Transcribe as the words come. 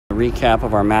recap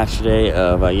of our match today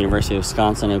of University of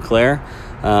Wisconsin-Eau.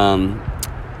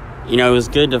 You know, it was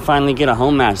good to finally get a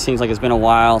home match. Seems like it's been a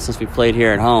while since we played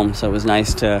here at home, so it was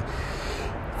nice to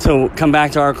come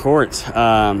back to our courts.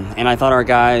 And I thought our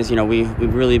guys, you know,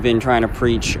 we've really been trying to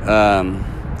preach, you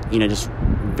know, just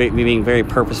being very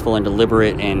purposeful and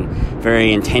deliberate and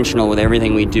very intentional with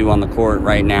everything we do on the court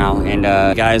right now. And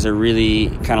guys are really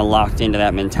kind of locked into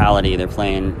that mentality. They're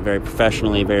playing very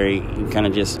professionally, very kind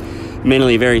of just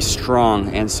mentally very strong.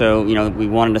 And so, you know, we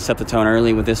wanted to set the tone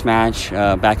early with this match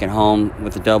back at home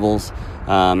with the doubles.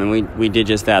 And we did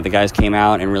just that. The guys came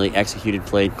out and really executed,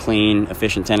 played clean,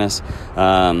 efficient tennis,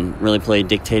 really played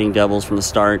dictating doubles from the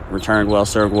start, returned well,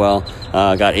 served well,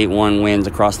 got 8-1 wins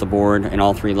across the board in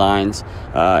all three lines.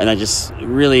 And that just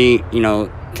really, you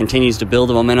know, continues to build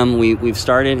the momentum we've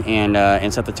started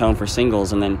and set the tone for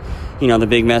singles. And then, you know, the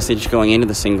big message going into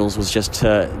the singles was just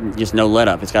no let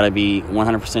up. It's got to be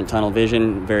 100% tunnel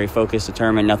vision, very focused,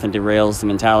 determined, nothing derails the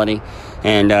mentality.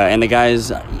 And the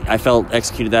guys, I felt,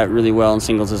 executed that really well in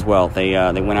singles as well. They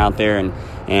went out there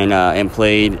and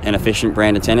played an efficient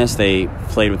brand of tennis. They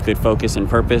played with good focus and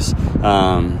purpose.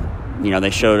 You know,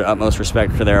 they showed utmost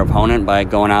respect for their opponent by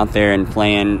going out there and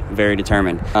playing very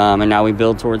determined. And now we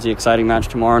build towards the exciting match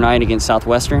tomorrow night against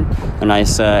Southwestern, a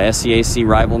nice SCAC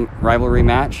rivalry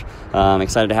match.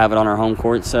 Excited to have it on our home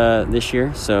courts this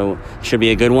year, so it should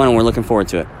be a good one, and we're looking forward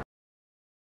to it.